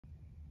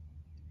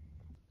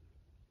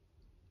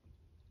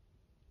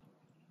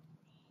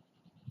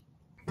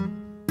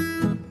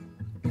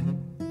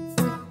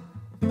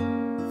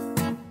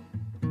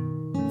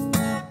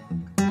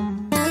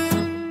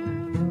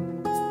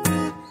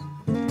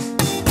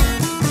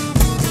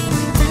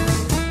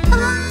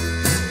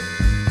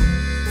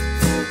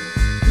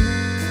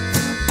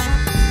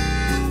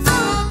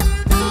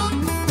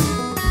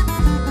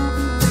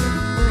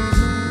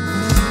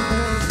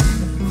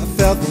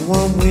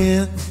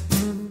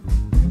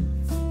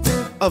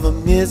of a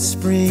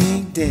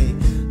mid-spring day.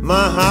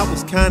 My heart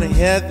was kinda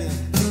heavy,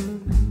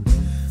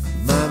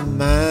 my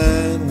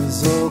mind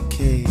was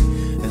okay.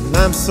 And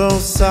I'm so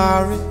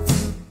sorry,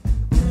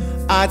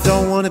 I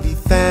don't wanna be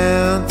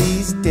found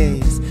these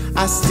days.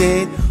 I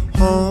stayed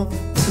home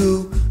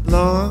too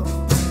long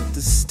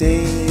to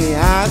stay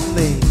out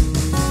late.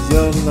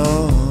 You're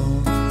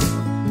long,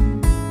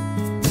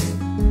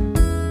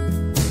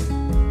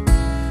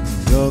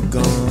 you're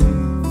gone.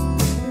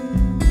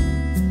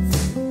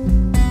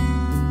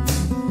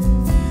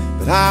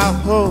 But I'll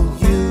hold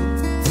you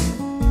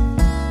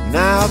and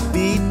I'll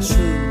be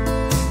true,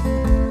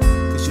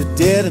 'cause you're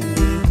dear to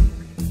me.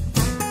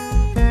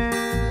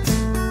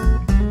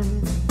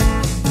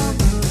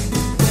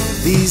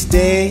 These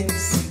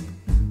days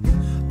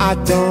I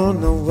don't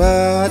know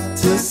what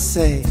to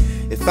say.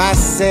 If I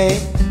say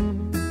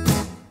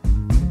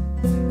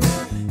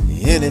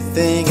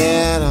anything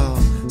at all,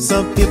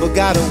 some people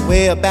got a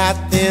way about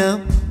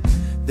them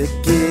that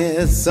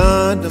gets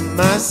under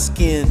my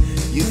skin.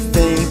 You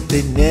think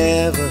they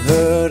never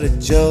heard a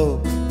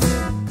joke.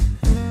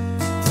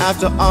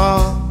 After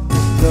all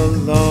the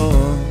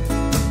long,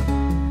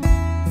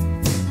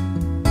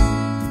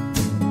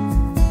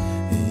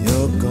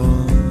 you're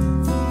gone.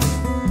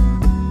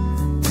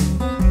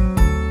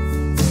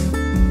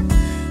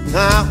 And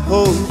I'll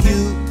hold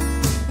you,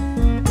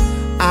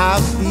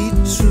 I'll be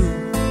true,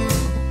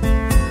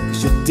 'cause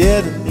you're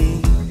dear to me.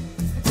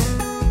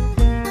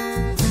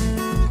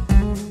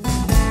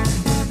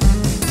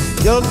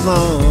 You're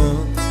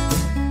long,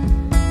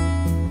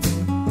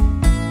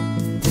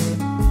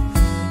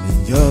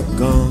 and you're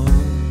gone.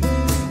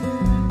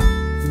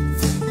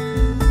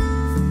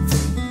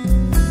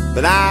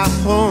 But I'll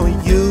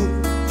hold you,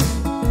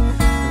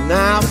 and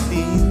I'll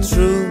be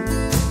true,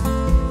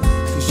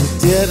 'cause you're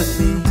dear to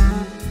me.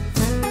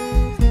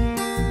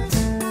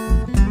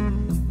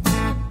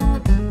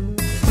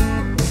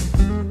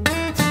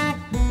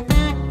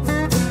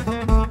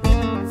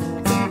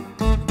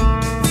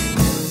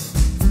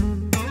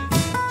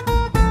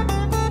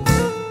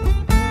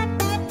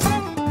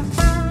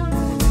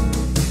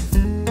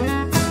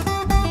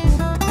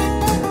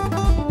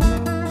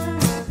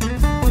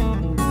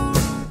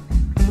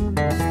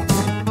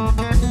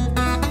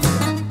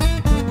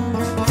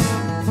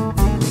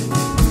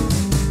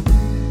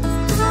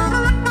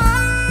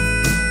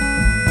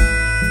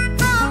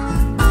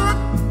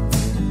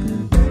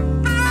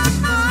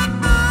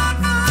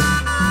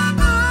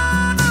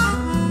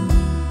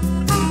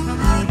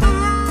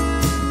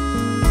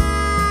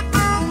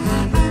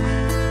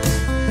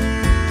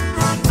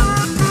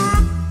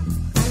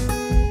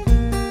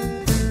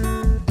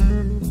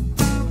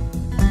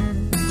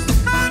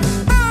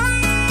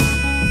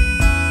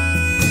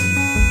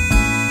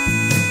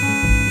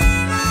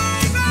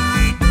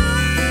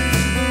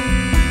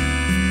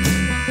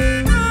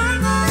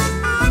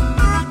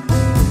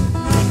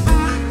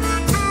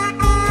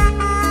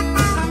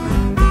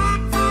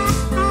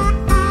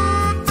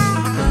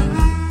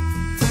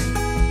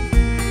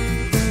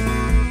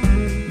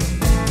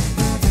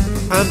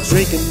 I'm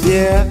drinking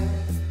beer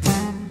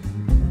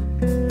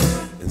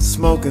and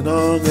smoking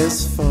on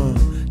this farm.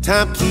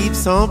 Time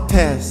keeps on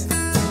passing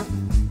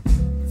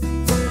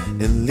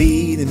and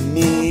leading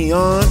me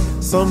on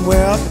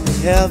somewhere up in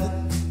heaven.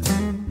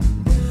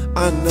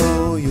 I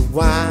know you're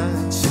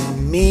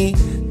watching me.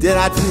 Did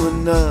I do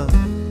enough?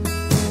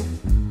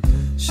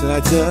 Should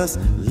I just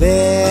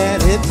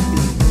let it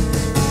be?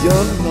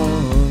 You're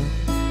long,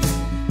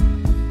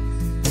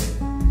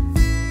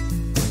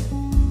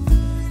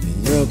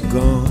 and you're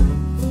gone.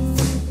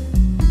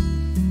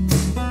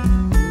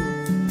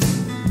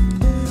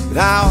 But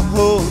I'll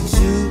hold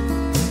you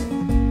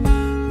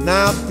and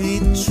I'll be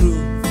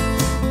true,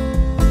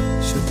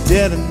 'cause you're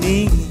dear to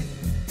me.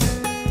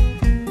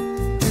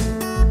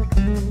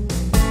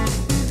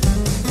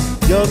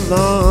 You're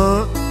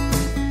long,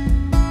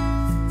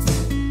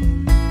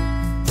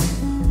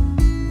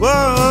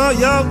 whoa,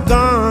 you're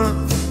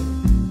gone.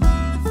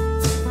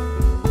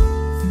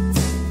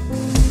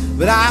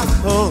 But I'll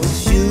hold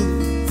you,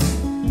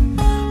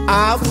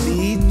 I'll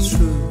be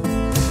true,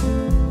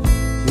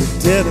 you're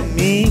dear to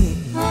me.